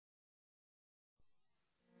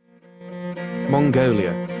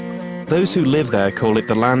Mongolia. Those who live there call it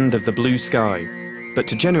the land of the blue sky, but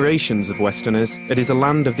to generations of Westerners, it is a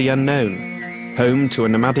land of the unknown, home to a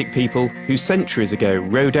nomadic people who centuries ago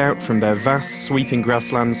rode out from their vast sweeping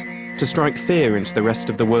grasslands to strike fear into the rest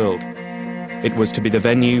of the world. It was to be the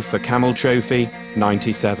venue for CAMEL Trophy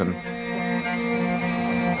 97.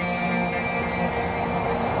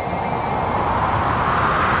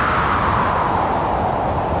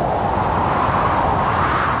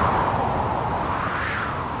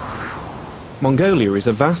 Mongolia is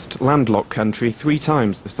a vast landlocked country 3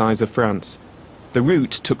 times the size of France. The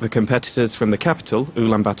route took the competitors from the capital,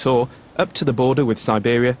 Ulaanbaatar, up to the border with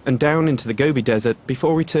Siberia and down into the Gobi Desert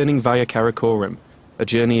before returning via Karakoram, a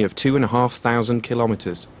journey of 2,500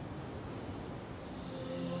 kilometers.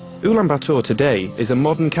 Ulaanbaatar today is a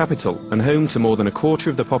modern capital and home to more than a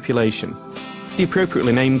quarter of the population. The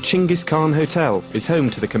appropriately named Chinggis Khan Hotel is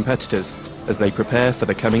home to the competitors as they prepare for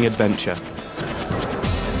the coming adventure.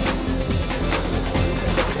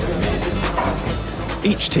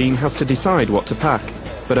 Each team has to decide what to pack,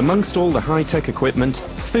 but amongst all the high-tech equipment,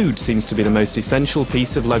 food seems to be the most essential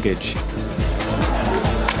piece of luggage. Do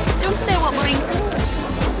you want to know what we're eating?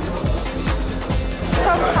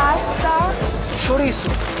 Some pasta. Chorizo.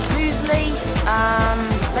 Muesli,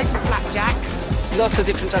 loads of flapjacks. Lots of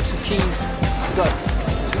different types of cheese. We've got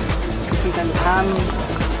different kind of ham.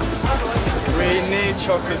 We need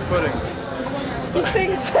chocolate pudding. You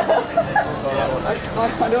think so?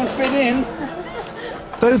 I don't fit in.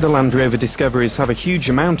 Though the Land Rover Discoveries have a huge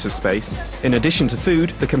amount of space, in addition to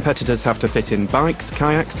food, the competitors have to fit in bikes,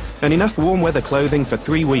 kayaks, and enough warm weather clothing for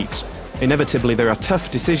 3 weeks. Inevitably, there are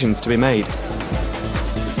tough decisions to be made.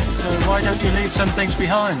 So why don't you leave some things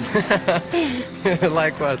behind?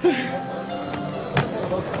 Like what?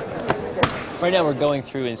 Right now we're going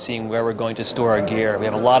through and seeing where we're going to store our gear. We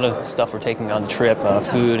have a lot of stuff we're taking on the trip,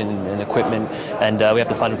 food and equipment, and we have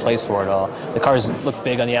to find a place for it all. The cars look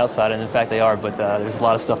big on the outside, and in fact they are, but there's a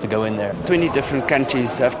lot of stuff to go in there. 20 different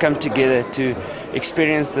countries have come together to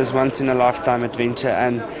experience this once-in-a-lifetime adventure,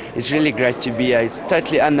 and it's really great to be here. It's a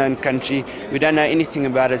totally unknown country. We don't know anything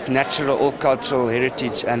about it, natural or cultural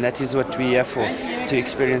heritage, and that is what we're here for, to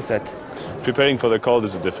experience it. Preparing for the cold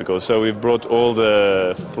is difficult, so we've brought all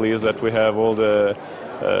the fleece that we have, all the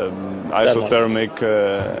isothermic,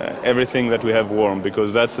 everything that we have warm,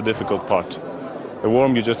 because that's the difficult part. The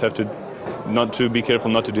warm, you just have to be careful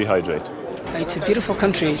not to dehydrate. It's a beautiful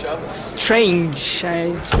country. It's strange.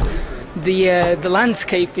 The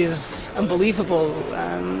landscape is unbelievable.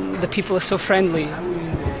 The people are so friendly.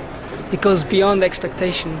 It goes beyond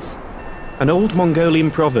expectations. An old Mongolian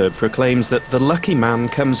proverb proclaims that the lucky man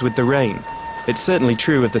comes with the rain. It's certainly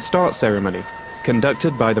true of the start ceremony,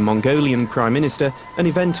 conducted by the Mongolian Prime Minister and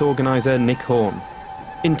event organizer Nick Horn.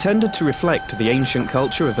 Intended to reflect the ancient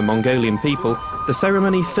culture of the Mongolian people, the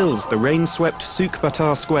ceremony fills the rain-swept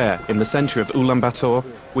Sukh-Batar Square in the center of Ulaanbaatar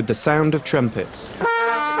with the sound of trumpets.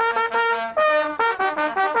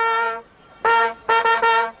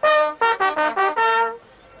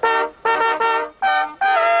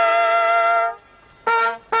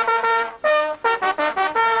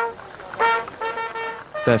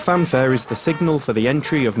 Their fanfare is the signal for the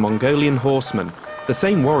entry of Mongolian horsemen, the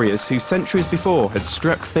same warriors who centuries before had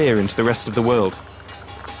struck fear into the rest of the world.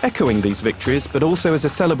 Echoing these victories, but also as a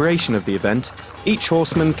celebration of the event, each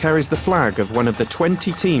horseman carries the flag of one of the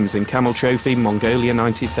 20 teams in CAMEL Trophy Mongolia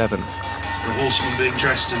 97. The horsemen being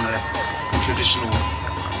dressed in their traditional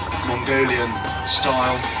Mongolian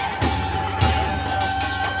style.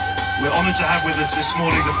 We're honoured to have with us this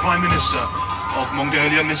morning the Prime Minister of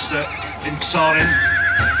Mongolia, Mr. Insarin,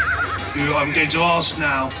 who I'm going to ask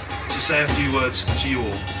now to say a few words to you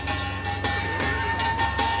all.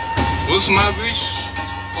 With my wish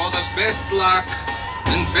for the best luck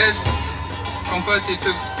and best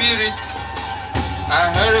competitive spirit,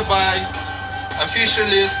 I hereby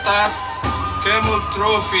officially start CAMEL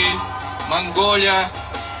Trophy Mongolia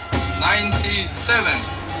 97.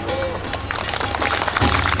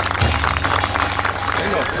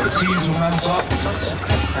 The teams will mount up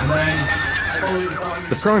and then...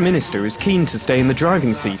 The Prime Minister is keen to stay in the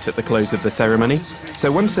driving seat at the close of the ceremony,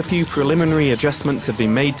 so once a few preliminary adjustments have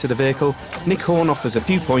been made to the vehicle, Nick Horn offers a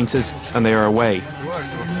few pointers and they are away.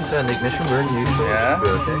 Send ignition burn, usually. Yeah.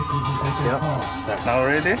 Okay. Yep. Now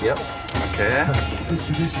ready? Yep. Okay. This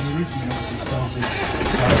tradition originally obviously started.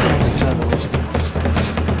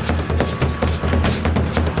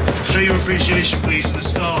 Show your appreciation, please, to the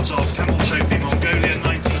start of CAMEL Trophy Mongolia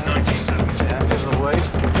 1997. Yeah, give it away.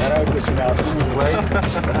 That out now. Who's away?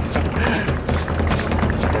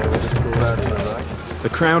 Okay, we'll just pull that in the right. The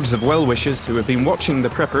crowds of well-wishers who have been watching the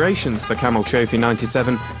preparations for Camel Trophy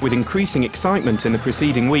 97 with increasing excitement in the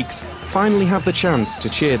preceding weeks finally have the chance to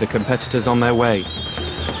cheer the competitors on their way.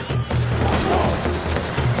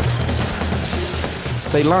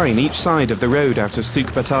 They line each side of the road out of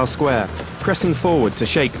Sukbatar Square, pressing forward to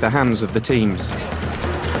shake the hands of the teams.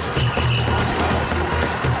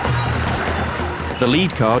 The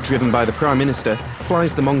lead car, driven by the Prime Minister,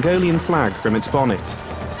 flies the Mongolian flag from its bonnet.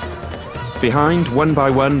 Behind, one by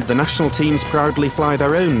one, the national teams proudly fly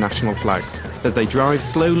their own national flags as they drive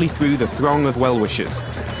slowly through the throng of well-wishers.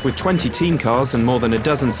 With 20 team cars and more than a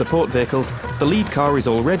dozen support vehicles, the lead car is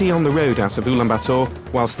already on the road out of Ulaanbaatar,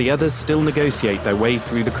 whilst the others still negotiate their way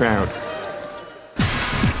through the crowd.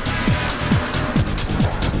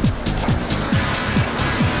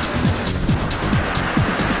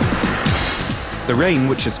 The rain,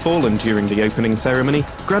 which has fallen during the opening ceremony,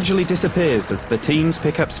 gradually disappears as the teams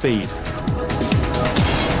pick up speed.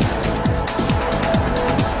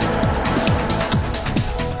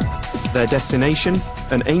 Their destination,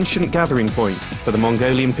 an ancient gathering point for the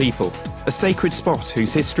Mongolian people, a sacred spot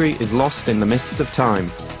whose history is lost in the mists of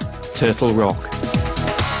time, Turtle Rock.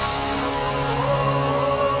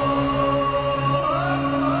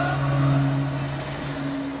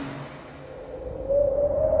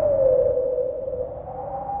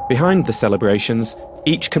 Behind the celebrations,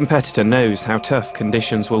 each competitor knows how tough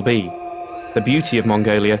conditions will be. The beauty of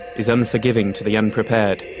Mongolia is unforgiving to the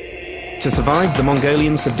unprepared. To survive, the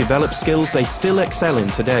Mongolians have developed skills they still excel in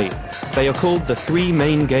today. They are called the three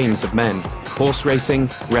main games of men: horse racing,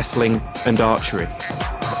 wrestling, and archery.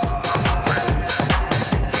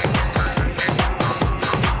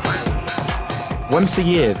 Once a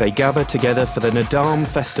year, they gather together for the Nadam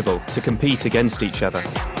festival to compete against each other.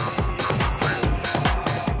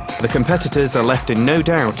 The competitors are left in no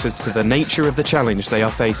doubt as to the nature of the challenge they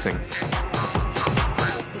are facing.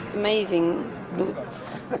 It's amazing,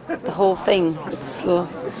 the whole thing. It's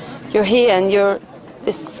you're here and you're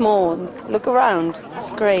this small. Look around.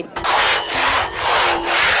 It's great.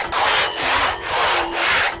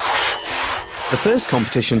 The first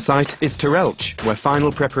competition site is Terelch, where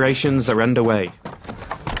final preparations are underway.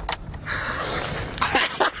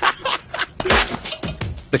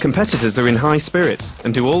 The competitors are in high spirits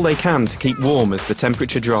and do all they can to keep warm as the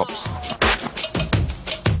temperature drops.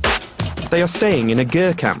 They are staying in a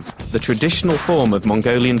ger camp, the traditional form of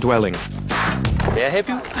Mongolian dwelling. May I help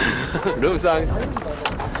you? No thanks.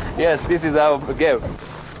 Yes, this is our game.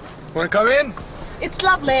 Want to come in? It's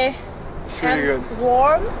lovely. It's really good.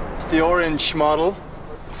 Warm. It's the orange model,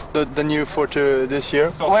 the new for this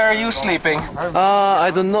year. Where are you sleeping? I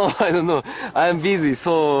don't know. I'm busy,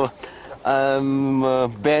 so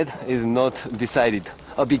bed is not decided.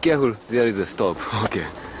 Be careful, there is a stop. Okay.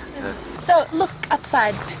 Yes. So look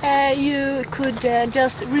upside. You could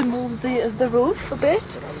just remove the roof a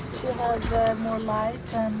bit to have more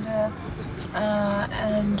light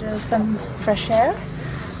and some fresh air.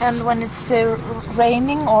 And when it's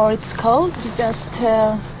raining or it's cold, you just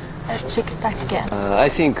check it back again. I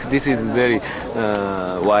think this is very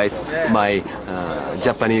white, my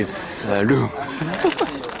Japanese room.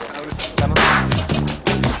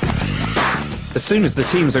 As soon as the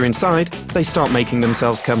teams are inside, they start making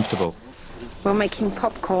themselves comfortable. We're making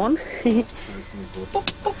popcorn.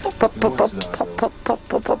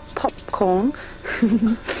 Popcorn.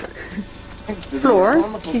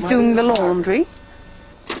 Floor, she's doing the laundry.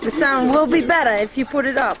 The sound will be better if you put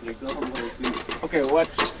it up. Okay, watch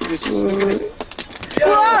this.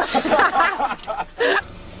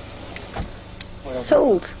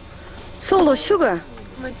 Salt. Salt or sugar?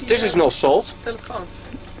 This is no salt.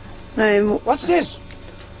 What's this?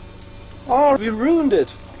 Oh, we ruined it.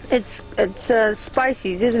 It's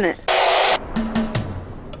spices, isn't it?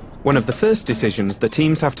 One of the first decisions the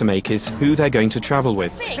teams have to make is who they're going to travel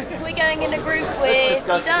with. We're going in a group with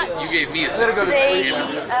the Dutch, You gave me a the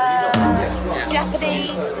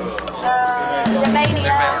Japanese,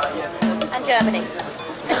 Romania, and Germany,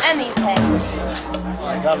 and the UK.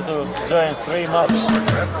 I have to join 3 maps.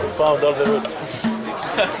 Found all the route.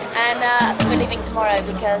 And I think we're leaving tomorrow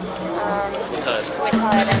because we're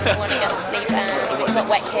tired and we want to get to sleep and we've got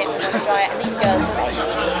wet kit, we want to dry it, and these girls are race.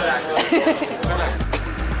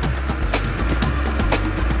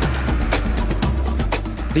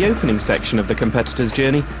 The opening section of the competitors'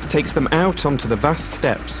 journey takes them out onto the vast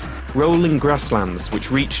steppes, rolling grasslands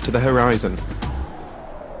which reach to the horizon.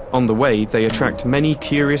 On the way, they attract many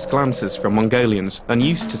curious glances from Mongolians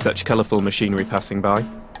unused to such colourful machinery passing by.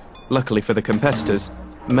 Luckily for the competitors,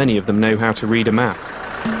 many of them know how to read a map.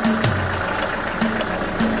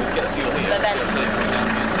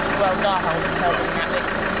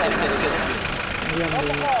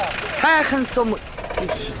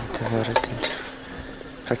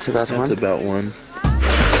 That's about one. That's about one.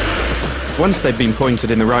 Once they've been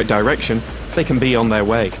pointed in the right direction, they can be on their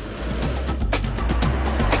way.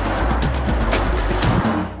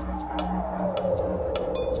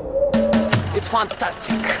 It's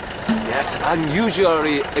fantastic. Yes, unusual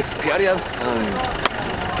experience.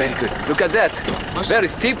 Very good. Look at that. Very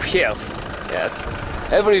steep hills. Yes.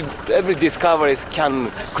 Every discovery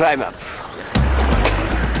can climb up.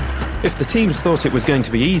 If the teams thought it was going to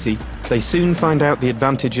be easy, they soon find out the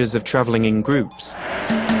advantages of travelling in groups.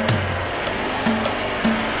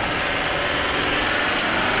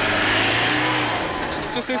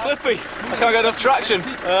 It's just too slippy. I can't get enough traction,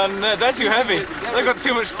 and they're too heavy. They've got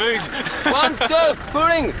too much food. 1, 2,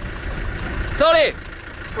 pulling. Sorry.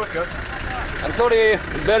 Quicker. I'm sorry.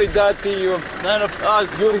 Very dirty. No.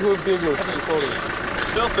 Beautiful people. I'm just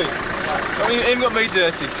filthy. I mean, you ain't got me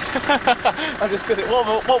dirty. I just got it.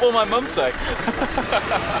 What will my mum say?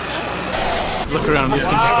 Look around this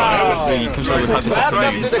countryside, the countryside we've had this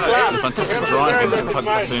afternoon. Fantastic driving we've had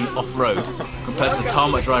this afternoon off-road. Compared to the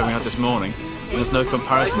tarmac driving we had this morning, there's no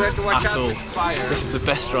comparison at all. This is the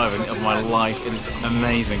best driving of my life. It's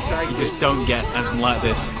amazing. You just don't get anything like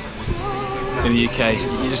this in the UK.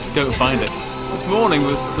 You just don't find it. This morning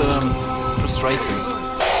was frustrating.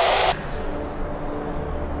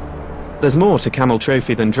 There's more to Camel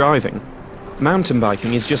Trophy than driving. Mountain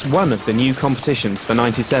biking is just one of the new competitions for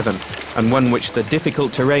 '97, and one which the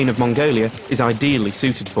difficult terrain of Mongolia is ideally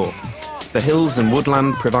suited for. The hills and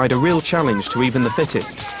woodland provide a real challenge to even the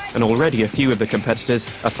fittest, and already a few of the competitors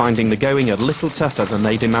are finding the going a little tougher than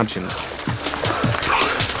they'd imagined.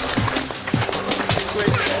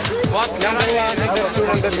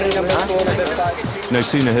 No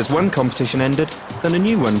sooner has one competition ended than a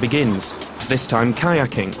new one begins, this time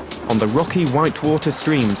kayaking, on the rocky whitewater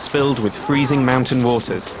streams filled with freezing mountain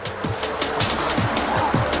waters.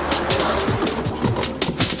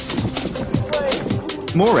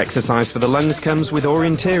 More exercise for the lungs comes with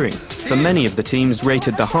orienteering, for many of the teams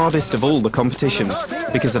rated the hardest of all the competitions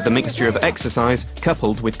because of the mixture of exercise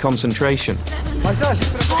coupled with concentration.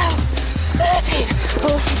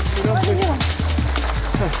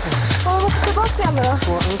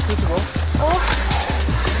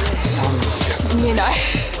 You know.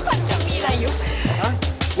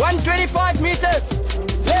 125 meters!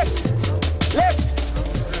 Left!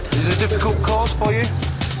 Is it a difficult course for you?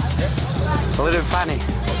 A little funny.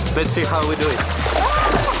 Let's see how we do it.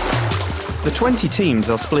 The 20 teams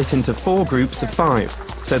are split into 4 groups of 5,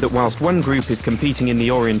 so that whilst one group is competing in the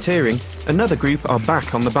orienteering, another group are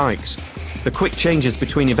back on the bikes. The quick changes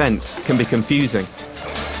between events can be confusing.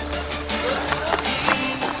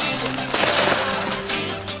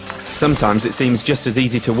 Sometimes it seems just as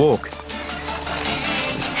easy to walk.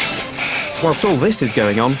 Whilst all this is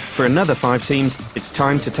going on, for another 5 teams, it's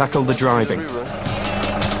time to tackle the driving.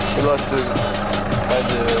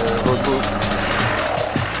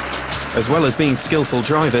 As well as being skillful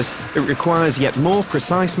drivers, it requires yet more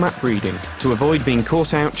precise map reading to avoid being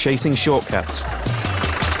caught out chasing shortcuts.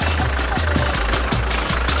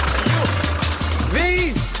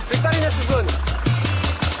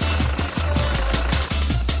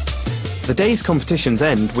 The day's competitions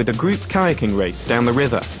end with a group kayaking race down the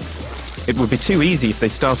river. It would be too easy if they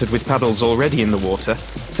started with paddles already in the water,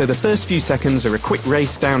 so the first few seconds are a quick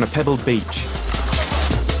race down a pebbled beach.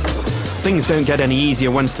 Things don't get any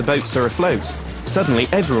easier once the boats are afloat. Suddenly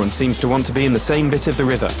everyone seems to want to be in the same bit of the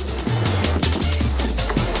river.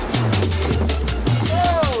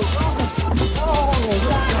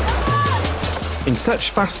 In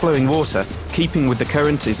such fast-flowing water, keeping with the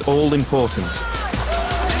current is all important.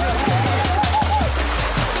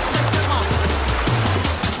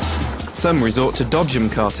 Some resort to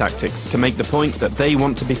dodgem car tactics to make the point that they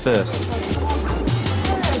want to be first.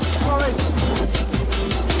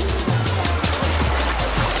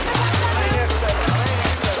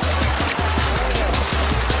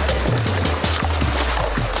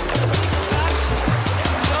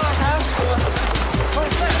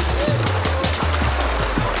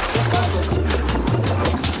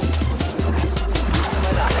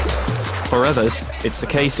 For others, it's a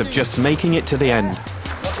case of just making it to the end.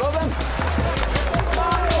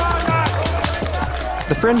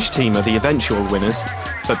 The French team are the eventual winners,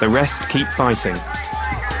 but the rest keep fighting.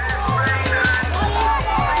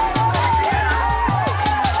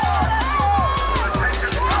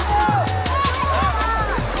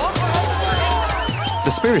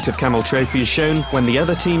 The spirit of Camel Trophy is shown when the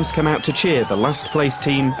other teams come out to cheer the last place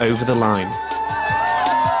team over the line.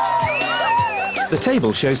 The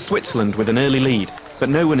table shows Switzerland with an early lead, but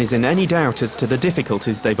no one is in any doubt as to the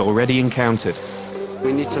difficulties they've already encountered.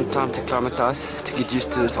 We need some time to acclimatize, to get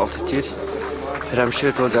used to this altitude, but I'm sure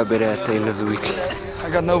it will go better at the end of the week. I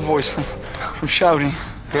got no voice from shouting.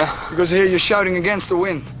 Yeah? Because here you're shouting against the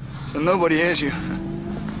wind, so nobody hears you.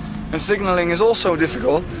 And signaling is also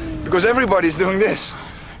difficult, because everybody's doing this.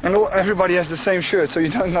 And everybody has the same shirt, so you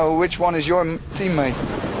don't know which one is your teammate.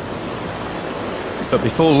 But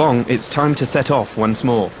before long, it's time to set off once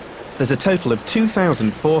more. There's a total of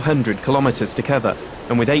 2,400 kilometres to cover,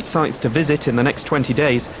 and with 8 sites to visit in the next 20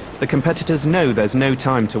 days, the competitors know there's no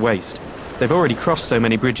time to waste. They've already crossed so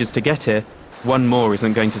many bridges to get here, one more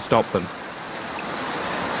isn't going to stop them.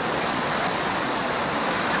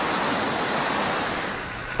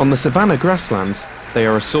 On the savanna grasslands, they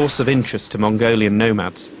are a source of interest to Mongolian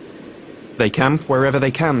nomads. They camp wherever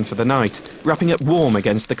they can for the night, wrapping up warm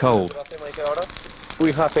against the cold.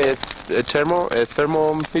 We have a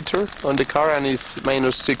thermometer on the car and it's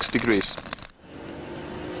 -6 degrees.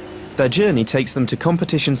 Their journey takes them to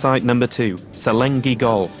competition site number 2, Salengi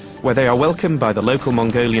Gol, where they are welcomed by the local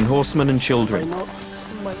Mongolian horsemen and children.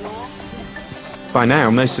 By now,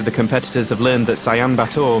 most of the competitors have learned that Sayan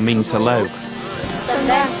Bator means hello.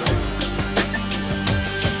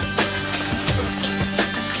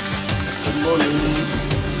 Good morning.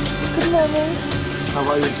 Good morning. How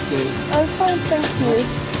are you today? I'm fine, thank you.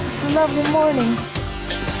 It's a lovely morning.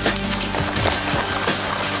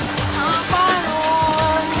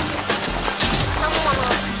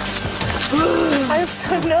 I'm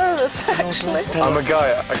so nervous, actually. I'm a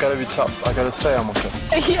guy, I gotta be tough. I gotta say I'm okay.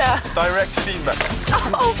 Yeah. Direct feedback.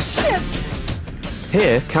 Oh, shit.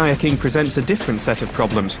 Here, kayaking presents a different set of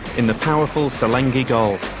problems in the powerful Salengi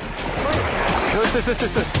Gol.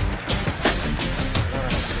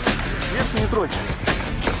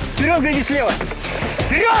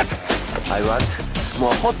 I want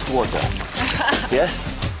more hot water. Yes,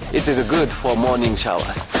 it is good for morning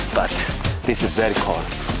showers, but this is very cold.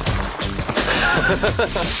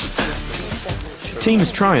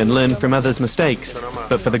 Teams try and learn from others' mistakes,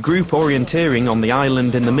 but for the group orienteering on the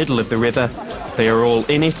island in the middle of the river, they are all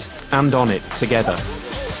in it and on it together.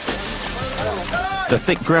 The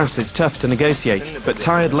thick grass is tough to negotiate, but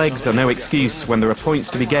tired legs are no excuse when there are points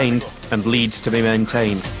to be gained and leads to be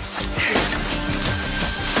maintained.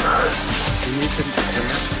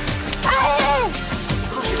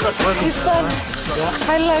 It's fun.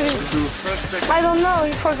 I love it. I don't know,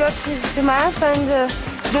 he forgot his map and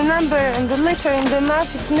the number and the letter in the map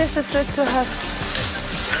it's necessary to have.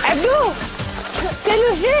 Abdou! C'est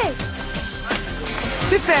le G!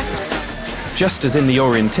 Super! Just as in the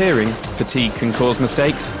orienteering, fatigue can cause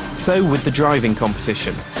mistakes, so with the driving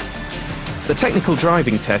competition. The technical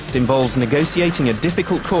driving test involves negotiating a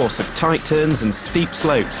difficult course of tight turns and steep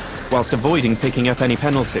slopes, whilst avoiding picking up any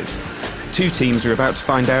penalties. 2 teams are about to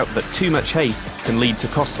find out that too much haste can lead to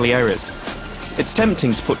costly errors. It's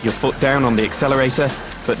tempting to put your foot down on the accelerator,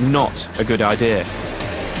 but not a good idea.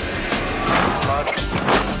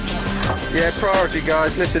 Yeah, priority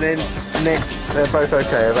guys, listen in. Nick, they're both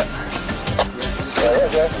okay, over.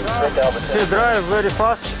 He drive very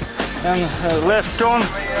fast and left turn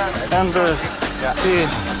and he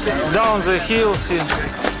down the hill.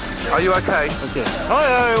 Are you okay? Okay.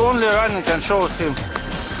 I only running and show him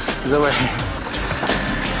the way.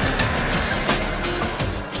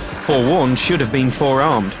 Forewarned should have been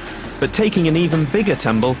forearmed, but taking an even bigger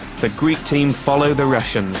tumble, the Greek team follow the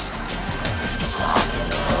Russians.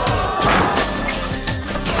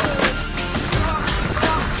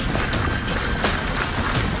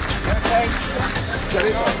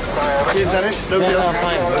 Is that it? No, yeah,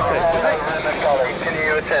 fine. Okay. Can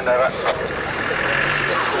you attend over?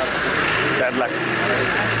 Bad luck.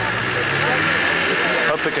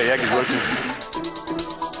 Hope the kayak is working.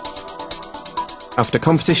 After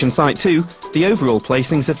competition site 2, the overall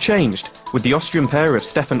placings have changed, with the Austrian pair of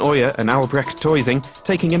Stefan Auer and Albnecht Thousing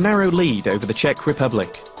taking a narrow lead over the Czech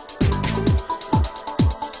Republic.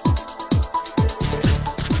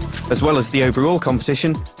 As well as the overall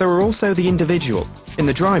competition, there are also the individual. In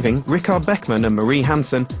the driving, Rikard Beckman and Marie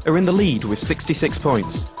Hansen are in the lead with 66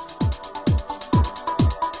 points.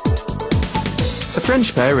 The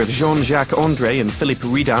French pair of Jean-Jacques André and Philippe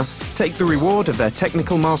Rikard take the reward of their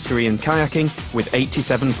technical mastery in kayaking with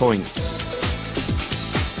 87 points.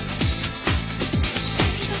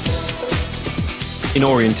 In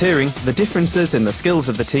orienteering, the differences in the skills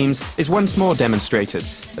of the teams is once more demonstrated,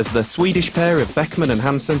 as the Swedish pair of Beckman and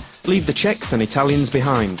Hansen leave the Czechs and Italians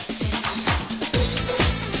behind.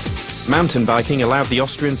 Mountain biking allowed the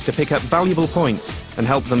Austrians to pick up valuable points and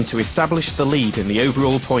help them to establish the lead in the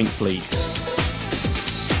overall points league.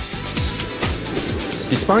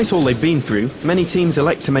 Despite all they've been through, many teams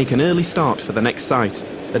elect to make an early start for the next site.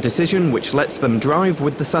 a decision which lets them drive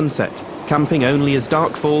with the sunset, camping only as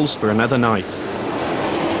dark falls for another night.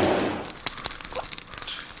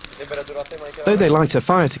 Though they light a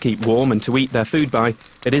fire to keep warm and to eat their food by,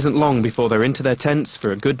 it isn't long before they're into their tents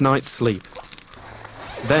for a good night's sleep.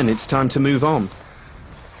 Then it's time to move on.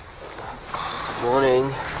 Morning.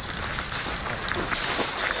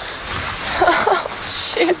 Oh,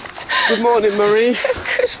 shit. Good morning, Marie.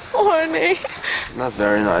 Good morning. Not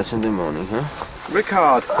very nice in the morning, huh?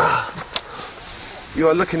 Rikard, you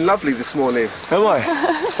are looking lovely this morning. Am I?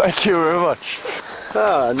 Thank you very much.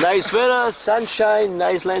 Nice weather, sunshine,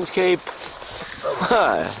 nice landscape.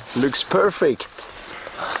 Looks perfect.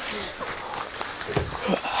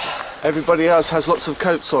 Everybody else has lots of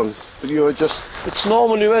coats on, but you are just... It's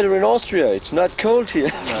normally weather in Austria, it's not cold here.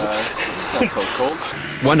 It's not so cold.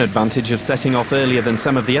 One advantage of setting off earlier than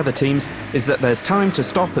some of the other teams is that there's time to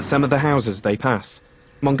stop at some of the houses they pass.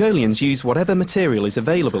 Mongolians use whatever material is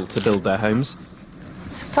available to build their homes.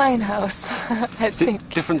 It's a fine house, I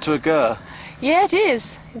think. Different to a girl. Yeah, it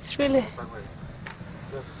is. It's really...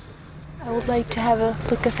 I would like to have a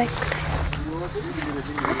look as I could.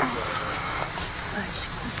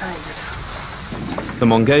 The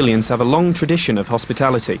Mongolians have a long tradition of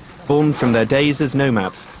hospitality, born from their days as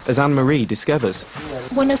nomads, as Anne-Marie discovers.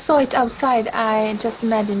 When I saw it outside, I just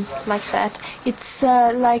imagined like that. It's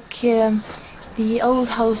like the old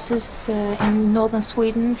houses in northern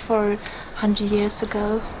Sweden for 100 years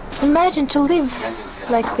ago. Imagine to live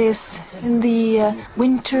like this in the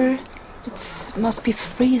winter. It must be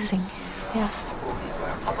freezing, yes.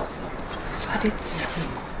 But it's...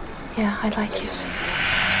 yeah, I like it.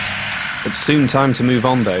 It's soon time to move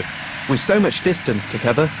on, though. With so much distance to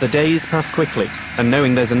cover, the days pass quickly, and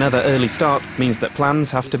knowing there's another early start means that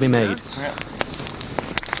plans have to be made.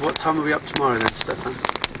 What time are we up tomorrow then, Stefan?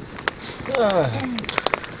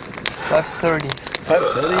 5:30.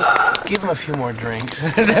 5:30? Give him a few more drinks.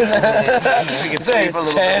 We can sleep a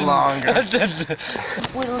little bit longer.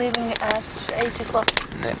 We're leaving at 8 o'clock.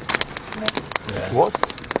 What?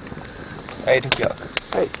 8 o'clock.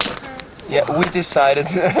 8. Yeah, we decided.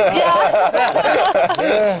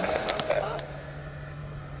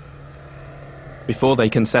 Before they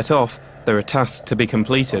can set off, there are tasks to be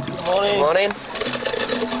completed. Morning. Morning.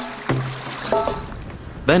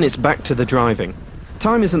 Then it's back to the driving.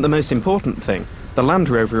 Time isn't the most important thing. The Land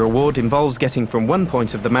Rover award involves getting from one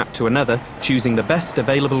point of the map to another, choosing the best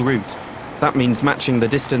available route. That means matching the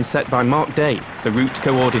distance set by Mark Day, the route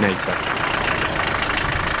coordinator.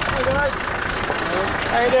 Hey guys.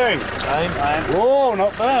 How you doing? Fine. Whoa,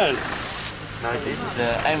 not bad.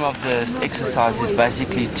 The aim of this exercise is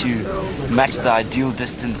basically to match the ideal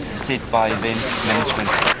distance set by event management.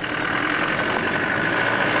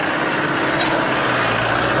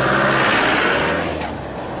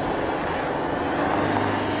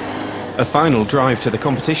 A final drive to the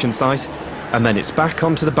competition site, and then it's back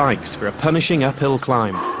onto the bikes for a punishing uphill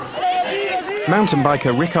climb. Mountain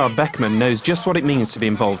biker Rikard Beckman knows just what it means to be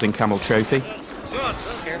involved in Camel Trophy.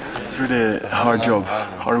 It's really a hard job,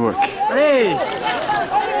 hard work. Hey!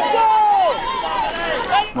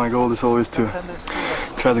 My goal is always to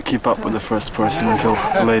try to keep up with the first person until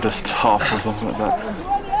the latest half or something like that.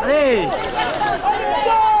 Hey!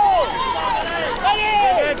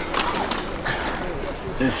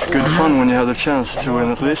 It's good fun when you have the chance to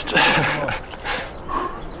win at least.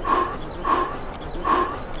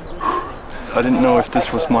 I didn't know if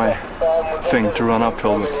this was my thing to run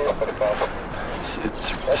uphill, but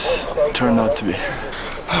it's turned out to be.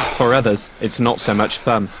 For others, it's not so much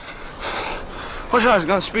fun. Watch out, it's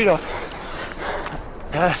gonna speed up.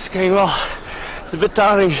 Yeah, it's going well. It's a bit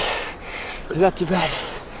tiring, but not too bad.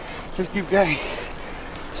 Just keep going.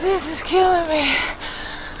 This is killing me.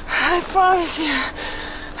 I promise you.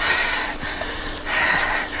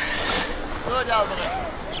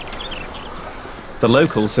 The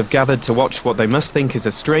locals have gathered to watch what they must think is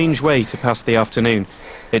a strange way to pass the afternoon.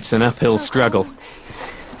 It's an uphill struggle.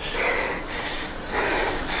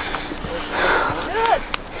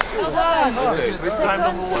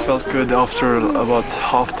 It felt good after about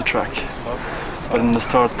half the track. But in the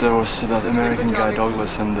start there was that American guy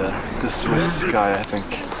Douglas and the Swiss guy, I think.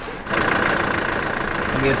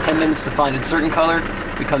 And we have 10 minutes to find a certain color.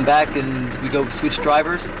 We come back and we go switch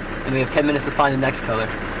drivers, and we have 10 minutes to find the next color.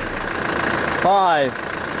 5,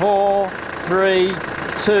 4, 3,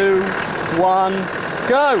 2, 1,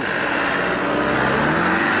 go!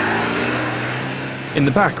 In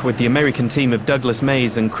the back with the American team of Douglas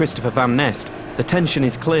Mays and Christopher Van Nest, the tension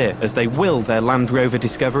is clear as they will their Land Rover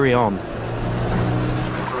Discovery on.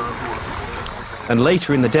 And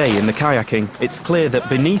later in the day in the kayaking, it's clear that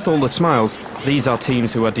beneath all the smiles, these are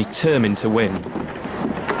teams who are determined to win.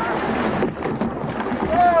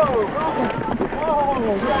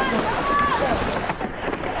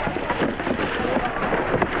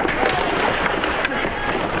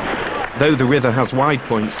 Though the river has wide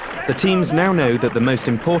points, the teams now know that the most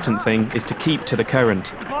important thing is to keep to the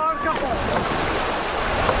current.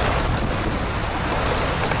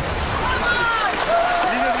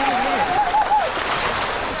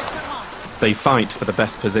 They fight for the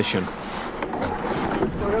best position.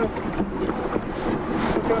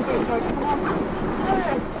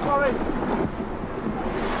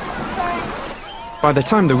 By the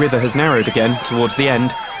time the river has narrowed again towards the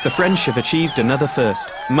end, the French have achieved another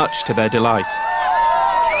first, much to their delight.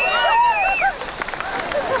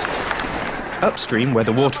 Upstream, where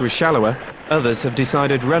the water is shallower, others have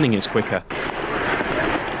decided running is quicker.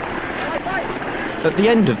 At the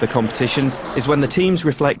end of the competitions is when the teams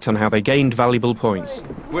reflect on how they gained valuable points.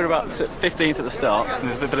 We're about 15th at the start, and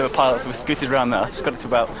there's a bit of a pile, so we scooted around that. It's got it to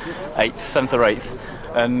about 8th, 7th or 8th.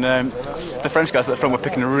 And the French guys at the front were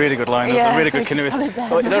picking a really good line. There was a really good canoeist.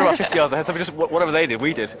 Well, they were about 50 yards ahead, so we just, whatever they did,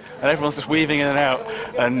 we did. And everyone's just weaving in and out.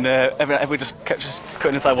 And everyone just kept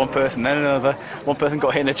cutting inside one person, then another. One person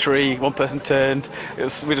got hit in a tree, one person turned.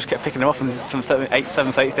 We just kept picking them off from 7th,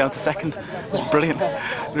 8th down to 2nd. It was brilliant,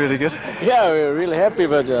 really good. Yeah, we were really happy,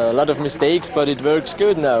 but a lot of mistakes, but it works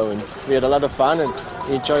good now. And we had a lot of fun and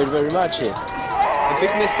enjoyed very much here. A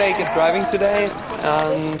big mistake is driving today.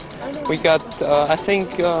 We got, I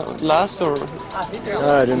think, last or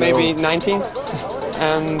maybe 19th,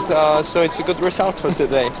 and so it's a good result for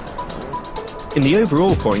today. In the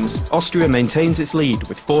overall points, Austria maintains its lead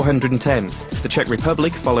with 410. The Czech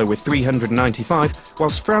Republic follow with 395,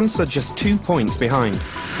 whilst France are just 2 points behind.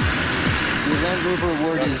 The Land Rover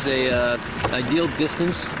award is a ideal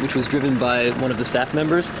distance, which was driven by one of the staff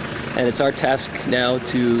members, and it's our task now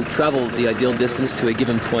to travel the ideal distance to a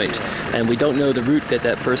given point. And we don't know the route that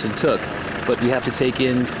that person took, but we have to take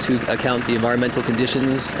into account the environmental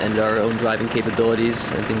conditions and our own driving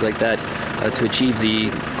capabilities and things like that to achieve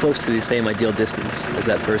close to the same ideal distance as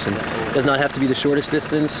that person. It does not have to be the shortest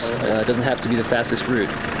distance, it doesn't have to be the fastest route,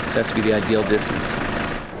 it has to be the ideal distance.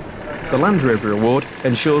 The Land Rover Award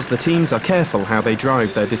ensures the teams are careful how they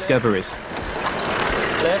drive their discoveries.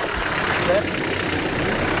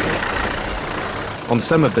 On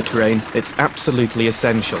some of the terrain, it's absolutely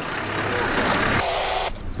essential.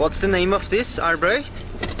 What's the name of this, Albrecht?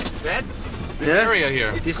 That? This area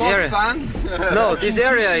here. This area. Fun. No, this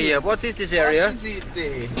area here. What is this area?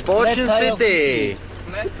 Bochen City.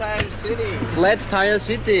 Flat Tire City. Flat Tire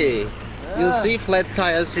City. Yeah. You'll see Flat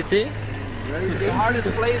Tire City. The hardest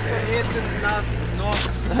place from here to north.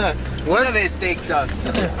 What? Always takes us.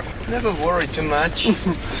 Never worry too much.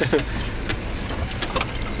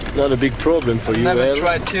 Not a big problem for you. Never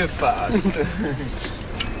try too fast.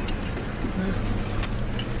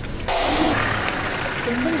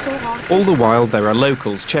 All the while, there are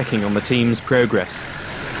locals checking on the team's progress.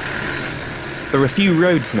 There are few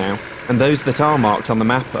roads now, and those that are marked on the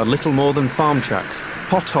map are little more than farm tracks,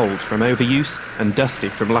 potholed from overuse and dusty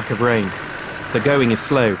from lack of rain. The going is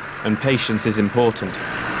slow, and patience is important.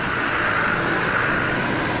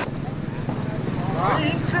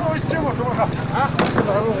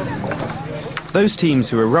 Those teams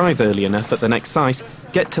who arrive early enough at the next site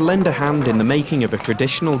get to lend a hand in the making of a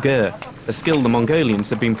traditional gur, a skill the Mongolians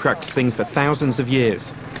have been practicing for thousands of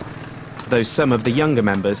years. Though some of the younger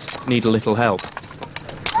members need a little help.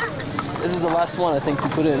 This is the last one, I think, to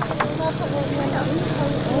put in.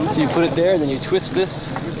 So you put it there, then you twist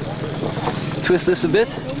this a bit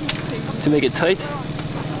to make it tight,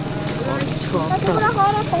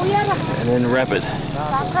 and then wrap it.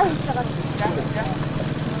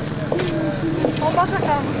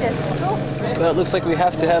 Well, it looks like we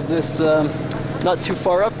have to have this not too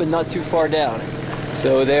far up and not too far down.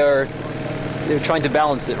 So they're trying to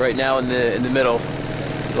balance it right now in the middle.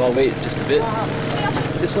 So I'll wait just a bit.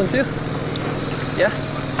 This one too? Yeah?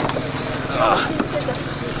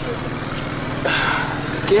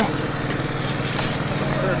 Okay.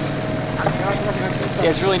 Yeah,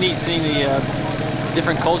 it's really neat seeing the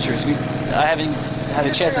different cultures. I haven't had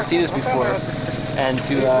a chance to see this before, and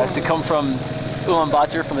to come from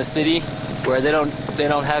Ulaanbaatar, from a city where they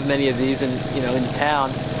don't have many of these, in the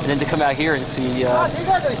town, and then to come out here and see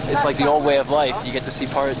it's like the old way of life. You get to see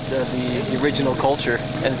part of the original culture,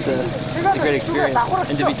 and it's a great experience.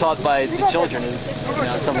 And to be taught by the children is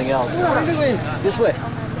something else. This way.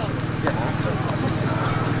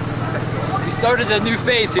 We started a new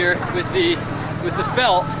phase here with the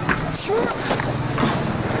felt.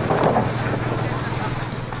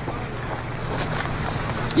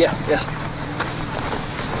 Yeah.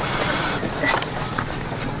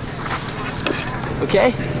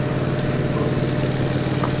 Okay.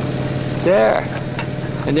 There.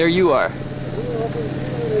 And there you are.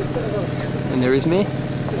 And there is me.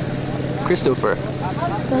 Christopher.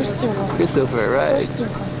 Christopher, right.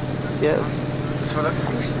 Yes.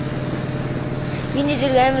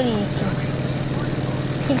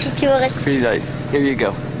 Pretty nice. Here you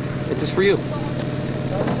go. It is for you.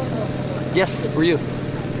 Yes, for you.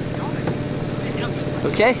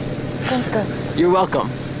 Okay? Thank you. You're welcome.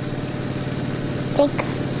 Thank you.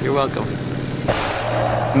 You're welcome.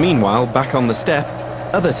 Meanwhile, back on the steppe,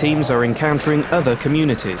 other teams are encountering other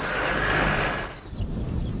communities.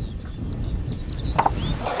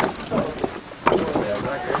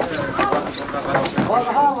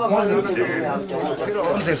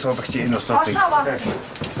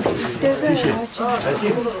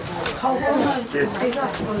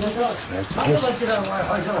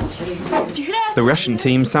 The Russian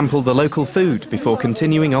team sample the local food before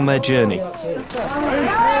continuing on their journey.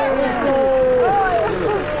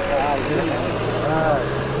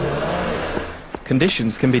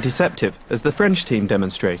 Conditions can be deceptive, as the French team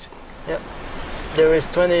demonstrate. Yeah. There is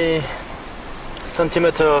 20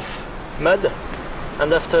 centimeters of mud,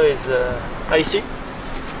 and after is icy,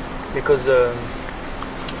 because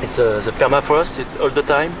it's the permafrost all the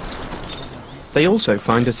time. They also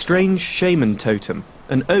find a strange shaman totem,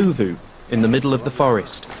 an ovu, in the middle of the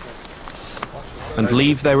forest, and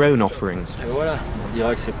leave their own offerings. Et voilà, on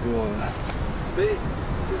dirait que c'est pour...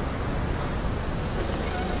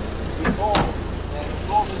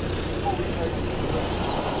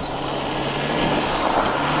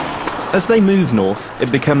 As they move north,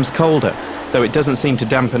 it becomes colder, though it doesn't seem to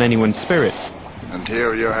dampen anyone's spirits. And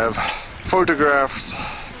here you have photographs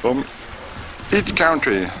from each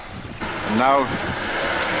country. Now,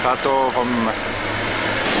 Sato from...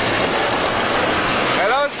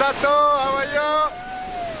 Hello Sato, how are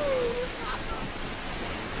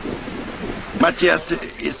you? Matthias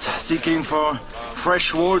is seeking for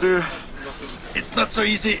fresh water. It's not so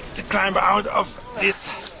easy to climb out of this.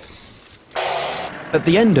 At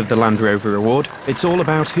the end of the Land Rover Award, it's all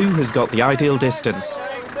about who has got the ideal distance.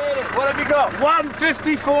 What have you got?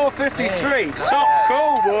 1:54.53. Top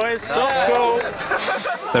cool, boys. Top cool.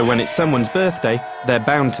 Though when it's someone's birthday, they're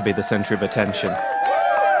bound to be the centre of attention.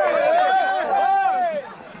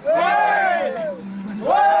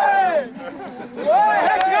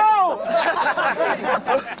 Let's go!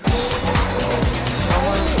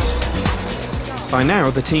 By now,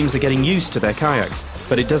 the teams are getting used to their kayaks,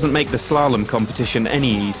 but it doesn't make the slalom competition any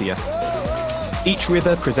easier. Each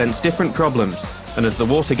river presents different problems, and as the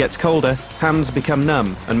water gets colder, hands become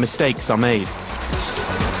numb and mistakes are made.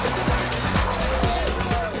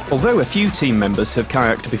 Although a few team members have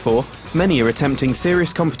kayaked before, many are attempting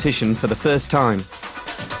serious competition for the first time.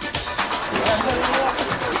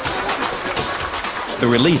 The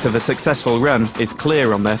relief of a successful run is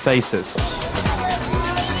clear on their faces.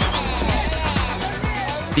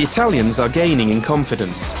 The Italians are gaining in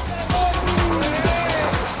confidence. The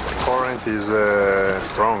current is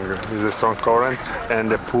strong. It's a strong current, and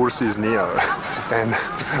the pulse is near, and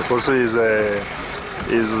also is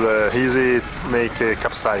easy to make a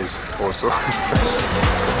capsize also.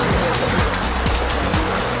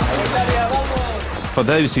 For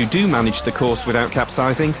those who do manage the course without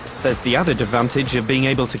capsizing, there's the added advantage of being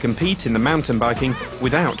able to compete in the mountain biking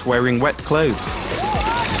without wearing wet clothes.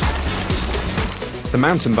 The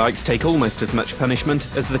mountain bikes take almost as much punishment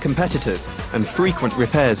as the competitors, and frequent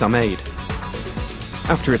repairs are made.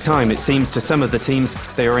 After a time, it seems to some of the teams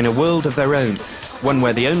they are in a world of their own, one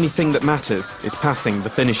where the only thing that matters is passing the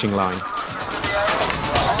finishing line.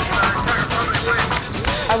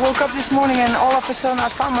 I woke up this morning and all of a sudden I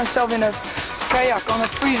found myself in a kayak on a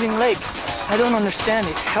freezing lake. I don't understand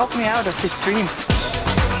it. Help me out of this dream.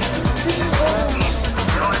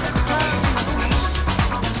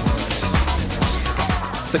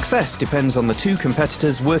 Success depends on the two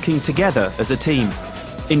competitors working together as a team.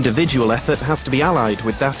 Individual effort has to be allied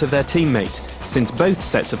with that of their teammate, since both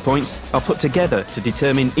sets of points are put together to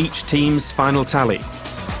determine each team's final tally.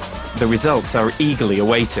 The results are eagerly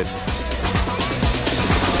awaited.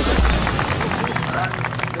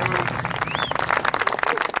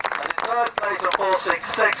 Third place on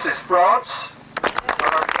 466 is France.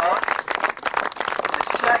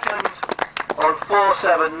 The second on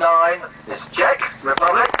 479 is Czech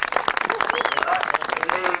Republic.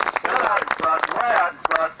 Way out in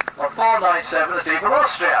front on 497 the team from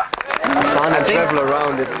Austria. Fun and travel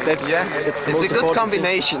around it. That's It's most a good important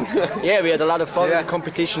combination. Yeah, we had a lot of fun with the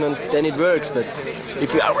competition, and then it works. But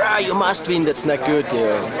if you must win, that's not good.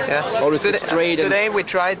 Yeah. Always get straight. Today we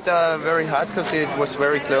tried very hard because it was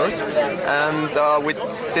very close, and we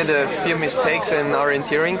did a few mistakes in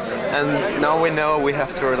orienteering, and now we know we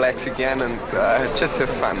have to relax again and just have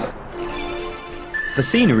fun. The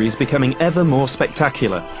scenery is becoming ever more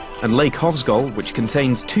spectacular. and Lake Hovsgol, which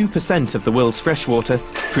contains 2% of the world's freshwater,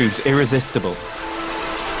 proves irresistible.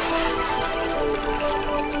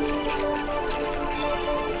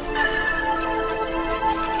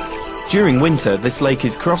 During winter, this lake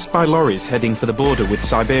is crossed by lorries heading for the border with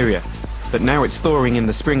Siberia, but now it's thawing in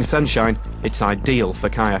the spring sunshine, it's ideal for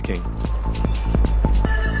kayaking.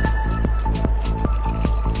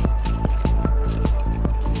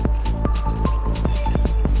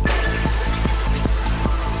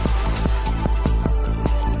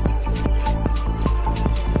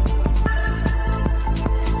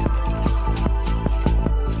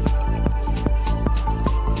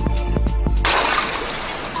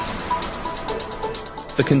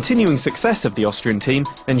 The continuing success of the Austrian team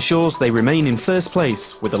ensures they remain in first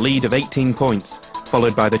place with a lead of 18 points,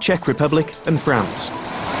 followed by the Czech Republic and France.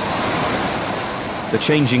 The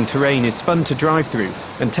changing terrain is fun to drive through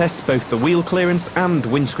and tests both the wheel clearance and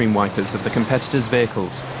windscreen wipers of the competitors'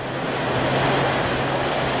 vehicles.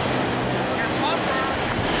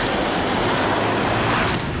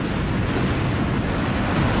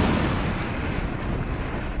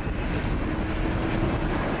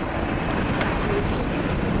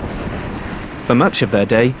 For much of their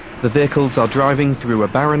day, the vehicles are driving through a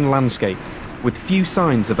barren landscape, with few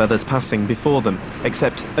signs of others passing before them,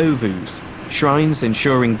 except ovus, shrines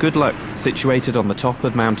ensuring good luck situated on the top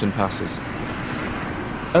of mountain passes.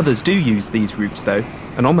 Others do use these routes though,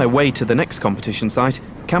 and on their way to the next competition site,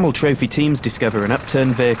 Camel Trophy teams discover an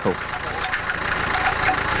upturned vehicle.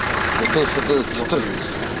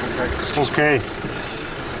 Okay.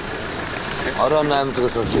 I don't know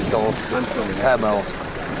Camel.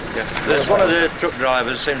 There's one of the truck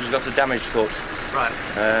drivers seems to have got a damaged foot. Right.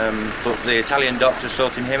 But the Italian doctor's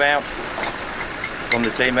sorting him out from the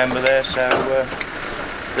team member there, so a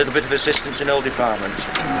little bit of assistance in all departments.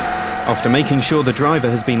 After making sure the driver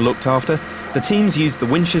has been looked after, the teams use the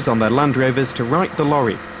winches on their Land Rovers to right the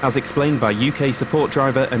lorry, as explained by UK support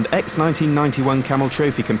driver and ex-1991 Camel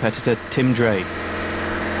Trophy competitor Tim Dray.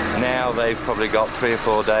 Now they've probably got 3 or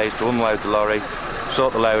 4 days to unload the lorry,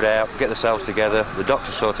 sort the load out, get themselves together. The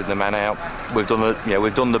doctor sorted the man out. We've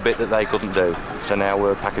done the bit that they couldn't do. So now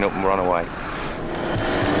we're packing up and we're on our way.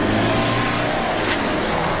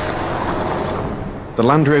 The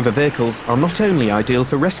Land Rover vehicles are not only ideal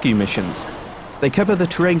for rescue missions, they cover the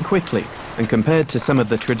terrain quickly, and compared to some of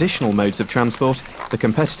the traditional modes of transport, the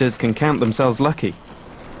competitors can count themselves lucky.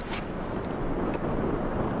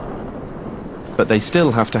 But they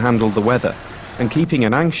still have to handle the weather, and keeping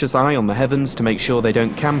an anxious eye on the heavens to make sure they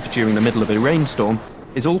don't camp during the middle of a rainstorm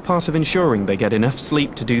is all part of ensuring they get enough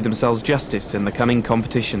sleep to do themselves justice in the coming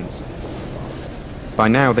competitions. By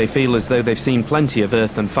now they feel as though they've seen plenty of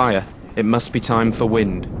earth and fire. It must be time for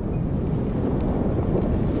wind.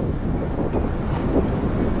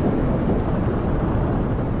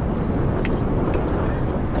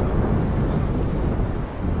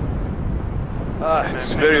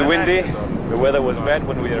 It's very windy. The weather was bad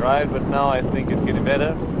when we arrived, but now I think it's getting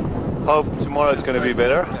better. Hope tomorrow it's going to be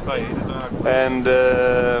better. And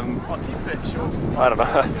I don't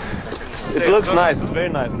know. It looks nice, it's very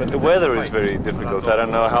nice, but the weather is very difficult. I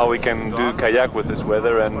don't know how we can do kayak with this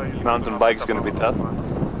weather, and mountain bike is going to be tough.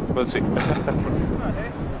 We'll see.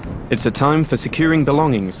 It's a time for securing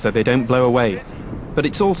belongings so they don't blow away. But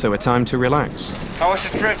it's also a time to relax. How was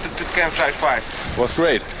the trip to Campsite 5? It was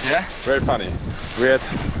great. Yeah? Very funny. We had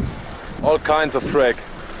all kinds of track.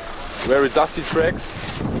 Very dusty tracks.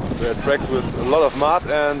 We had tracks with a lot of mud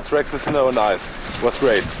and tracks with snow and ice. It was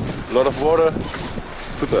great. A lot of water.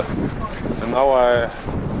 Super. And now I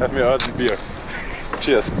have my early beer.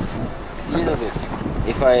 Cheers. A little bit.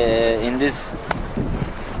 If I in this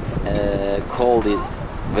cold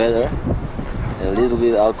weather, a little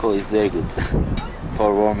bit alcohol is very good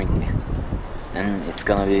for warming, and it's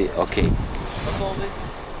gonna be okay.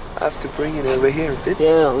 I have to bring it over here a bit.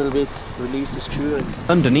 Yeah, a little bit. Release the screw. And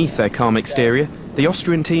Underneath their calm exterior, the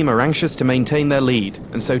Austrian team are anxious to maintain their lead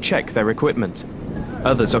and so check their equipment.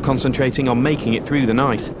 Others are concentrating on making it through the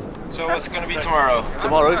night. So what's going to be tomorrow?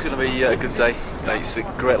 Tomorrow's going to be a good day. It's a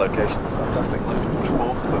great location. It's fantastic. Nice and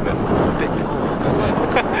warm, so a bit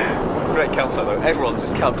cold. Great campsite though. Everyone's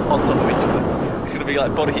just camped on top of each other. It's going to be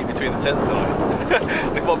like body heat between the tents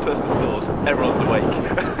tonight. If one person snores, everyone's awake.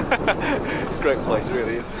 It's a great place, it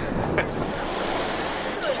really is.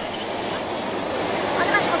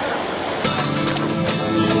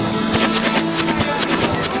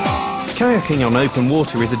 Kayaking on open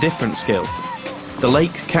water is a different skill. The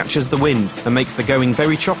lake catches the wind and makes the going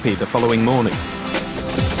very choppy the following morning.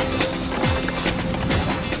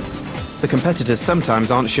 The competitors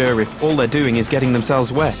sometimes aren't sure if all they're doing is getting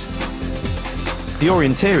themselves wet. The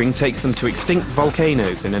orienteering takes them to extinct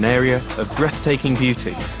volcanoes in an area of breathtaking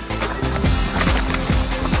beauty.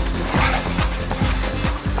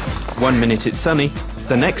 1 minute it's sunny,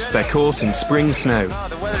 the next they're caught in spring snow. Oh,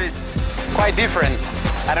 the weather is quite different.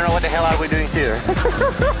 I don't know what the hell are we doing here.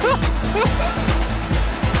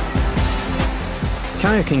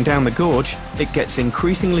 Kayaking down the gorge, it gets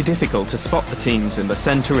increasingly difficult to spot the teams in the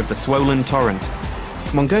centre of the swollen torrent.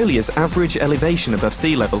 Mongolia's average elevation above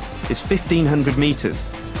sea level is 1,500 metres,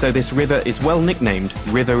 so this river is well nicknamed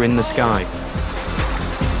River in the Sky.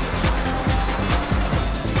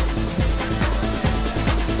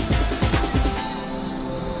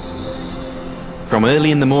 From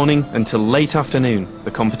early in the morning until late afternoon,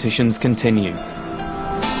 the competitions continue.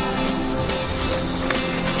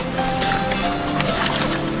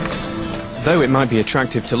 Though it might be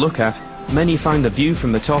attractive to look at, many find the view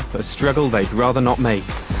from the top a struggle they'd rather not make.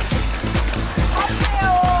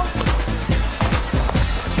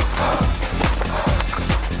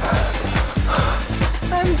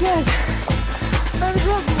 I'm dead. I'm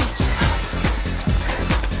dead, mate.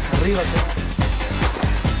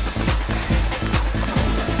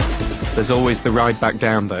 There's always the ride back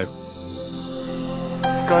down, though.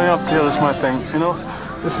 Going up the hill is my thing, you know?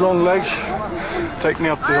 These long legs take me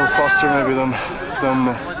up the hill faster maybe than some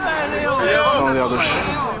of the others.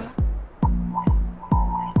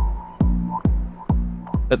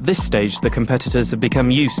 At this stage, the competitors have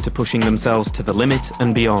become used to pushing themselves to the limit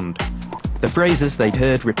and beyond. The phrases they'd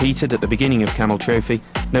heard repeated at the beginning of CAMEL Trophy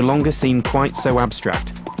no longer seem quite so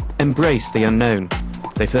abstract. Embrace the unknown.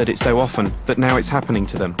 They've heard it so often that now it's happening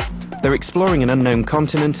to them. They're exploring an unknown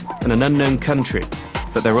continent and an unknown country,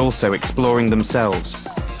 but they're also exploring themselves,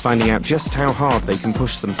 finding out just how hard they can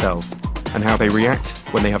push themselves and how they react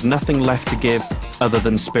when they have nothing left to give other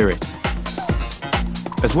than spirit.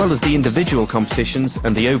 As well as the individual competitions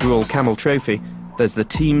and the overall CAMEL Trophy, there's the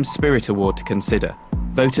Team Spirit Award to consider,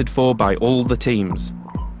 voted for by all the teams.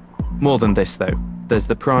 More than this, though, there's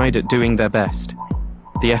the pride at doing their best.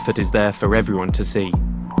 The effort is there for everyone to see.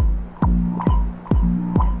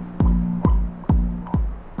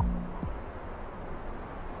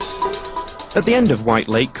 At the end of White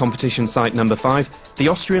Lake competition site number 5, the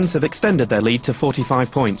Austrians have extended their lead to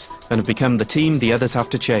 45 points and have become the team the others have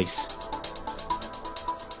to chase.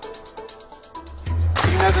 Do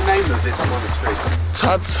you know the name of this monastery?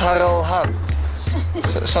 Tatsharalhan.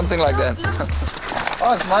 Something like that.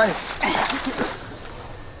 Oh, it's nice.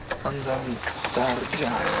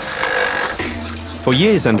 For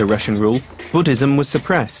years under Russian rule, Buddhism was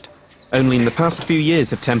suppressed. Only in the past few years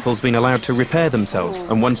have temples been allowed to repair themselves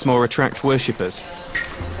and once more attract worshippers.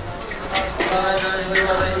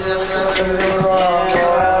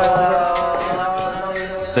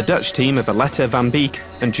 The Dutch team of Aletta van Beek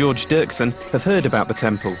and George Dirksen have heard about the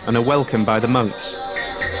temple and are welcomed by the monks.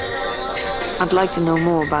 I'd like to know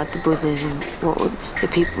more about the Buddhism, what the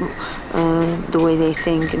people, the way they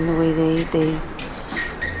think and the way they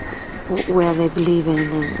where they believe in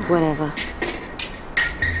and whatever.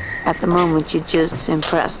 At the moment you're just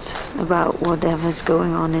impressed about whatever's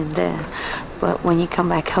going on in there, but when you come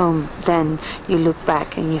back home then you look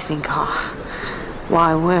back and you think, oh,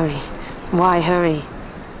 why worry, why hurry?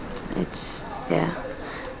 It's, yeah,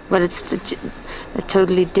 but it's a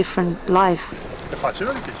totally different life.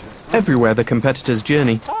 Everywhere the competitors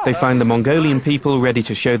journey, they find the Mongolian people ready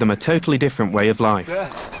to show them a totally different way of life.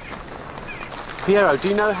 Piero, do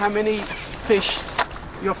you know how many fish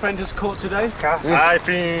your friend has caught today? I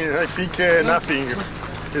think nothing.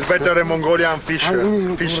 It's better than Mongolian fish.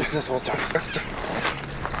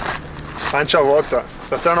 Pancia vuota.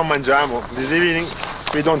 Stasera non mangiamo. This evening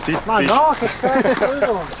we don't eat fish. No, che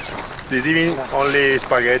cazzo. This evening only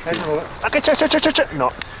spaghetti.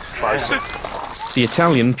 No, falso. The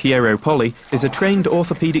Italian Piero Polli is a trained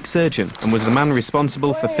orthopaedic surgeon and was the man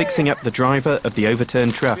responsible for fixing up the driver of the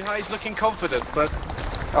overturned truck. He's looking confident, but...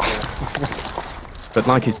 But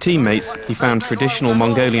like his teammates, he found traditional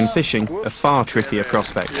Mongolian fishing a far trickier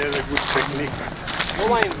prospect.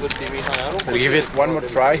 We'll give it one more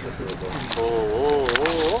try.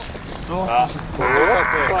 I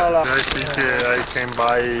think I can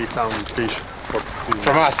buy some fish.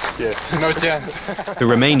 From us? Yes. No chance. The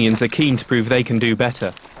Romanians are keen to prove they can do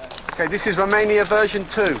better. Okay, this is Romania version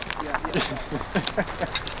 2.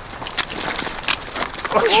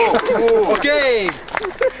 Okay!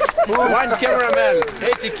 One cameraman,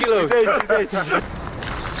 80 kilos.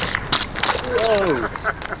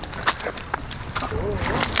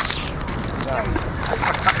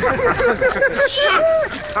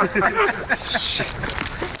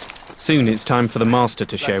 Soon it's time for the master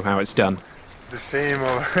to show how it's done. The same.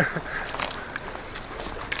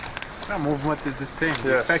 The movement is the same,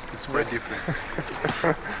 the effect is very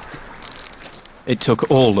different. It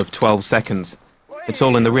took all of 12 seconds. It's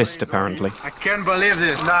all in the wrist, apparently. I can't believe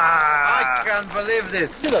this. Nah. I can't believe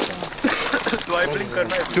this. Do I blink or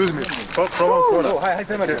not? Excuse me. Prova ancora. Hi.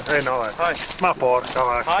 No, ma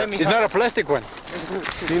porca vacca. It's not a plastic one.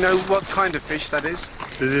 Do you know what kind of fish that is?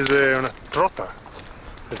 This is a trotta.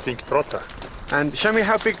 I think trotta. And show me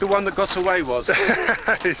how big the one that got away was.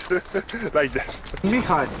 It's like that.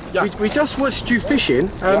 Michelin, we just watched you fishing,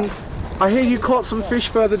 and I hear you caught some fish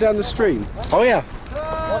further down the stream. Oh yeah.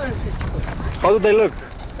 How did they look?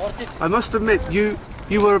 I must admit, you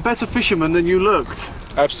were a better fisherman than you looked.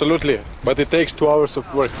 Absolutely, but it takes 2 hours of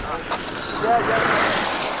work.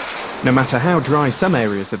 No matter how dry some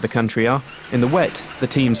areas of the country are, in the wet, the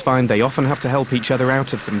teams find they often have to help each other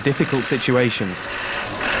out of some difficult situations.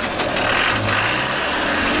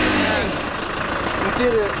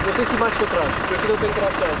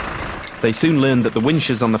 They soon learn that the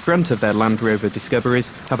winches on the front of their Land Rover Discoveries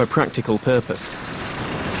have a practical purpose.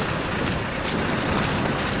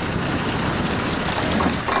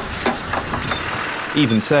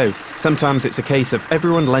 Even so, sometimes it's a case of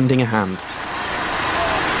everyone lending a hand.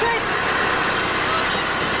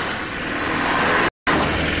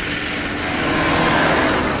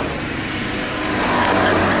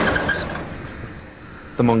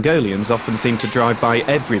 The Mongolians often seem to drive by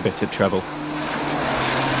every bit of trouble.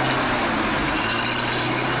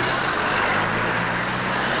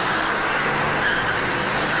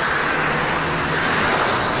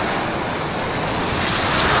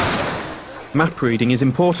 Map reading is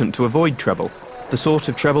important to avoid trouble, the sort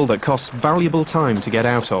of trouble that costs valuable time to get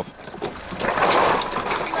out of.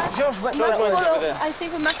 I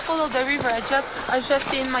think we must follow the river. I just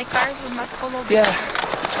see in my car we must follow the river.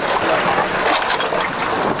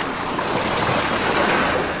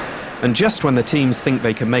 And just when the teams think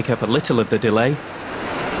they can make up a little of the delay,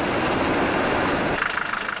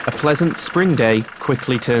 a pleasant spring day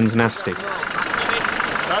quickly turns nasty.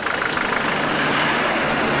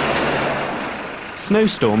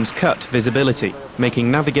 Snowstorms cut visibility, making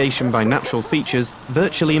navigation by natural features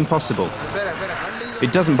virtually impossible.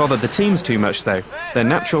 It doesn't bother the teams too much though. Their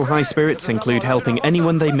natural high spirits include helping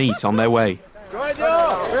anyone they meet on their way.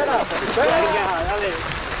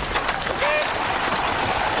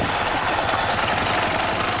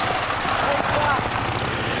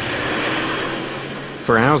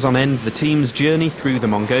 For hours on end, the teams journey through the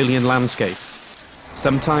Mongolian landscape,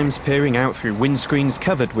 sometimes peering out through windscreens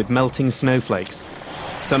covered with melting snowflakes,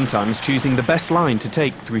 sometimes choosing the best line to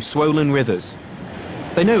take through swollen rivers.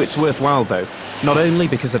 They know it's worthwhile though, not only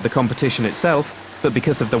because of the competition itself, but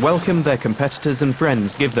because of the welcome their competitors and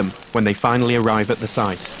friends give them when they finally arrive at the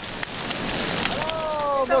site.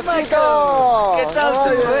 ¡Oh, mosquito! ¿Qué tal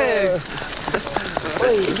tu vez?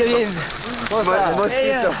 ¡Qué bien!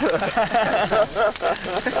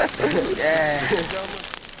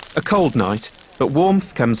 A cold night, but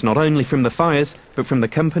warmth comes not only from the fires, but from the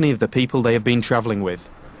company of the people they have been travelling with.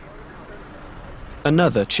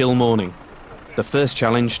 Another chill morning. The first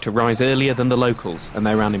challenge to rise earlier than the locals and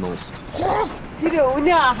their animals.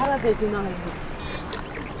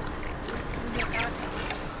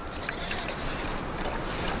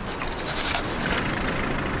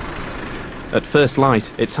 At first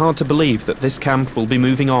light, it's hard to believe that this camp will be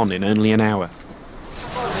moving on in only an hour.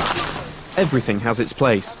 Everything has its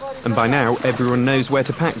place, and by now everyone knows where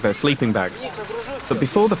to pack their sleeping bags. But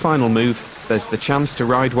before the final move, there's the chance to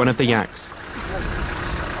ride one of the yaks.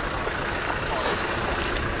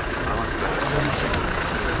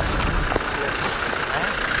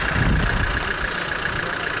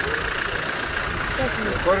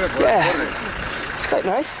 Yeah, it's quite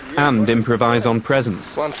nice. And improvise on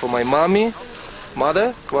presents. One for my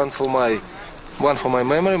mother, one for my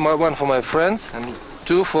memory, one for my friends, and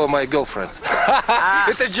 2 for my girlfriends.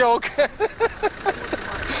 It's a joke.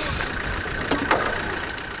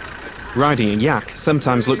 Riding a yak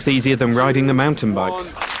sometimes looks easier than riding the mountain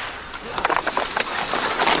bikes.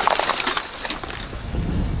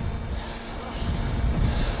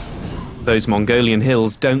 Those Mongolian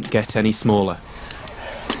hills don't get any smaller.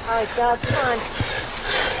 All right, Dad, come on.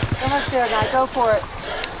 Almost there, guy. Go for it.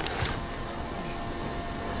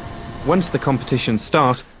 Once the competitions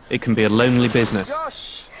start, it can be a lonely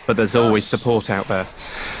business. But there's always support out there.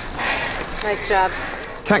 Nice job.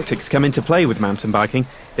 Tactics come into play with mountain biking.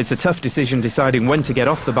 It's a tough decision deciding when to get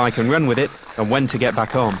off the bike and run with it, and when to get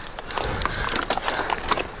back on.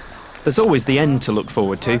 There's always the end to look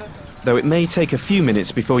forward to, though it may take a few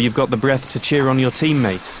minutes before you've got the breath to cheer on your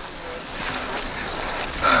teammate.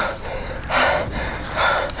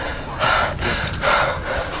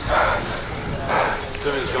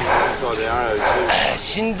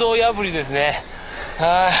 心臓破りですね。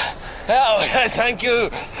Thank you.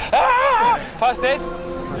 First aid.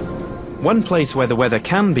 One place where the weather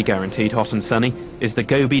can be guaranteed hot and sunny is the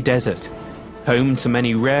Gobi Desert. Home to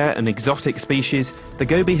many rare and exotic species, the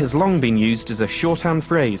Gobi has long been used as a shorthand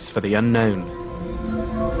phrase for the unknown.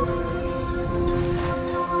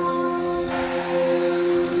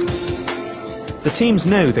 The teams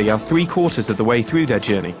know they are 3/4 of the way through their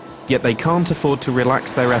journey, yet they can't afford to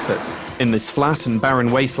relax their efforts. In this flat and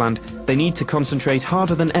barren wasteland, they need to concentrate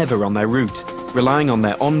harder than ever on their route, relying on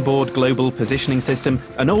their onboard global positioning system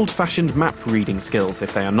and old-fashioned map reading skills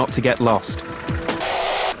if they are not to get lost.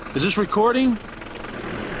 Is this recording?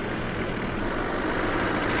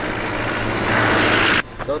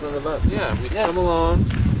 Not on the map. Yeah, we've come along.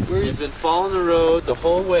 We've been following the road the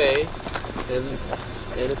whole way, and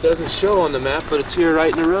it doesn't show on the map, but it's here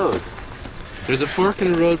right in the road. There's a fork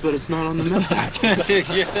in the road, but it's not on the map.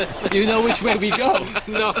 Yes. Do you know which way we go?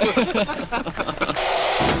 No.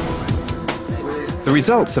 The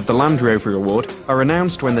results of the Land Rover Award are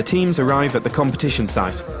announced when the teams arrive at the competition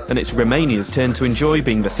site, and it's Romania's turn to enjoy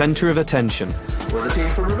being the centre of attention. We're the team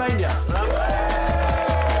from Romania.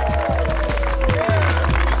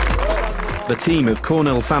 The team of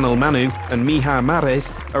Cornel Fanel Manu and Mihai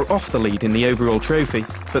Mares are off the lead in the overall trophy,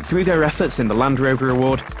 but through their efforts in the Land Rover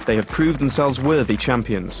Award, they have proved themselves worthy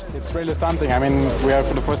champions. It's really something. I mean, we are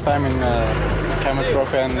for the first time in CAMEL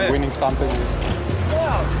Trophy and winning something.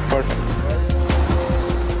 Perfect.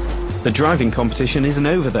 The driving competition isn't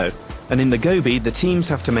over though, and in the Gobi, the teams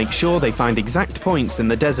have to make sure they find exact points in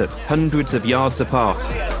the desert, hundreds of yards apart.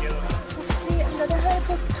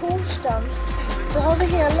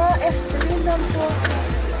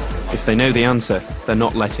 If they know the answer, they're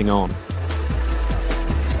not letting on.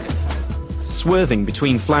 Swerving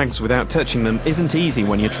between flags without touching them isn't easy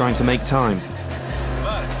when you're trying to make time.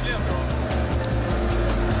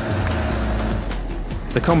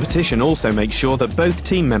 The competition also makes sure that both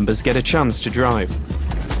team members get a chance to drive.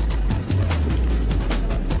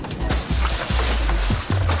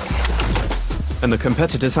 And the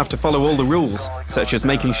competitors have to follow all the rules, such as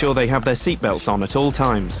making sure they have their seatbelts on at all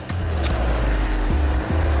times.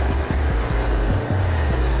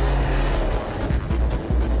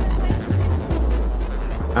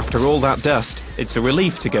 After all that dust, it's a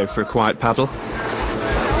relief to go for a quiet paddle.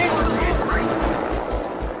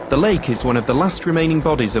 The lake is one of the last remaining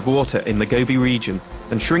bodies of water in the Gobi region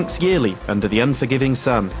and shrinks yearly under the unforgiving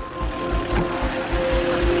sun.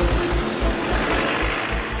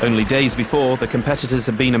 Only days before, the competitors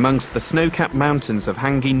had been amongst the snow-capped mountains of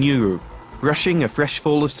Hangi Nuru, brushing a fresh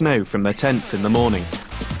fall of snow from their tents in the morning.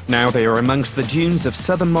 Now they are amongst the dunes of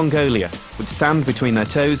southern Mongolia, with sand between their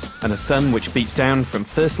toes and a sun which beats down from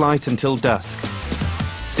first light until dusk.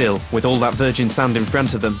 Still, with all that virgin sand in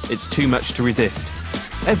front of them, it's too much to resist.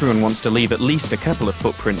 Everyone wants to leave at least a couple of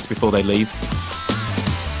footprints before they leave.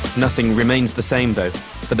 Nothing remains the same though.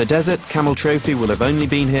 For the desert, CAMEL Trophy will have only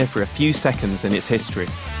been here for a few seconds in its history.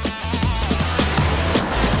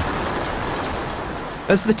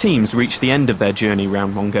 As the teams reach the end of their journey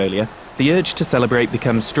round Mongolia, the urge to celebrate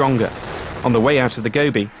becomes stronger. On the way out of the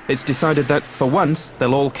Gobi, it's decided that, for once,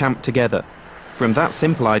 they'll all camp together. From that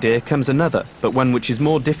simple idea comes another, but one which is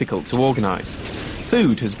more difficult to organise.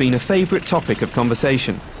 Food has been a favourite topic of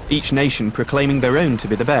conversation, each nation proclaiming their own to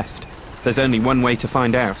be the best. There's only one way to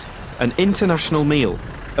find out: an international meal,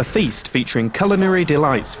 a feast featuring culinary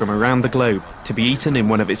delights from around the globe, to be eaten in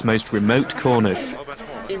one of its most remote corners.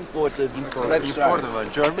 Imported.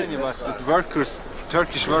 Germany, but workers,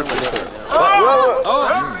 Turkish workers.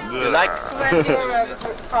 You like?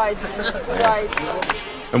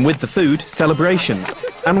 And with the food, celebrations.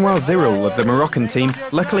 Anwar Zirul of the Moroccan team,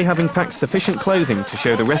 luckily having packed sufficient clothing to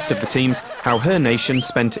show the rest of the teams how her nation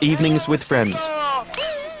spent evenings with friends.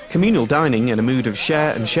 Communal dining in a mood of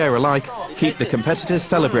share and share alike keep the competitors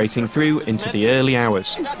celebrating through into the early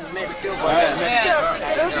hours.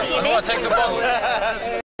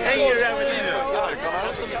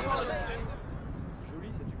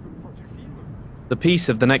 The peace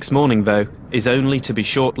of the next morning, though, is only to be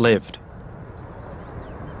short-lived.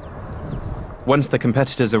 Once the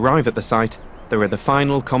competitors arrive at the site, there are the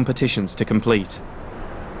final competitions to complete.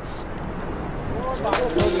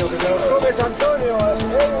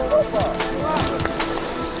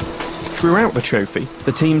 Throughout the trophy,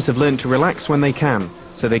 the teams have learned to relax when they can,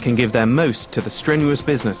 so they can give their most to the strenuous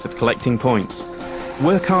business of collecting points.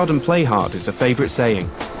 Work hard and play hard is a favourite saying.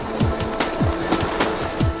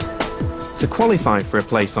 To qualify for a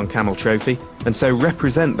place on CAMEL Trophy, and so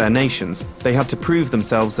represent their nations, they had to prove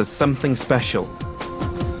themselves as something special.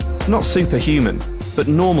 Not superhuman, but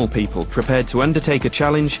normal people prepared to undertake a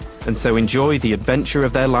challenge and so enjoy the adventure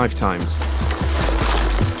of their lifetimes.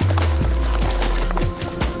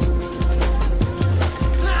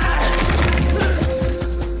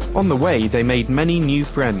 On the way, they made many new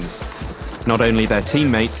friends. Not only their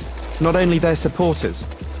teammates, not only their supporters,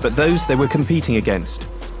 but those they were competing against.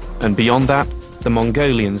 And beyond that, the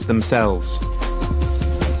Mongolians themselves.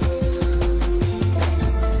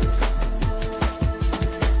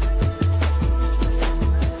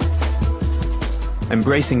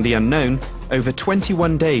 Embracing the unknown, over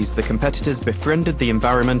 21 days the competitors befriended the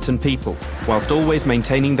environment and people, whilst always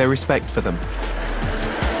maintaining their respect for them.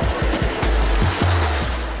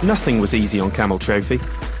 Nothing was easy on Camel Trophy.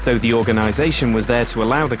 Though the organisation was there to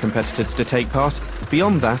allow the competitors to take part,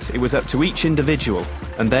 beyond that it was up to each individual,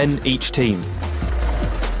 and then each team.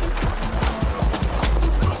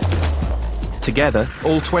 Together,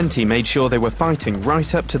 all 20 made sure they were fighting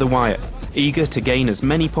right up to the wire, eager to gain as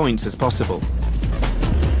many points as possible.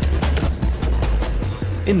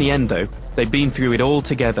 In the end, though, they'd been through it all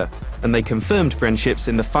together, and they confirmed friendships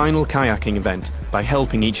in the final kayaking event by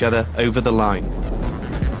helping each other over the line.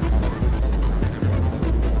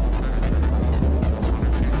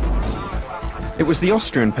 It was the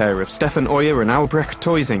Austrian pair of Stefan Auer and Albnecht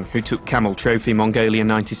Thousing who took Camel Trophy Mongolia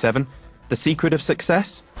 '97. The secret of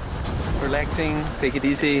success? Relaxing, take it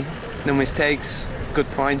easy, no mistakes, good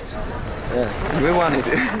points. Yeah, we won it.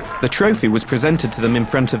 The trophy was presented to them in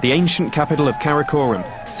front of the ancient capital of Karakorum,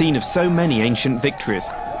 scene of so many ancient victories,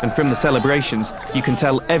 and from the celebrations you can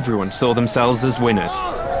tell everyone saw themselves as winners.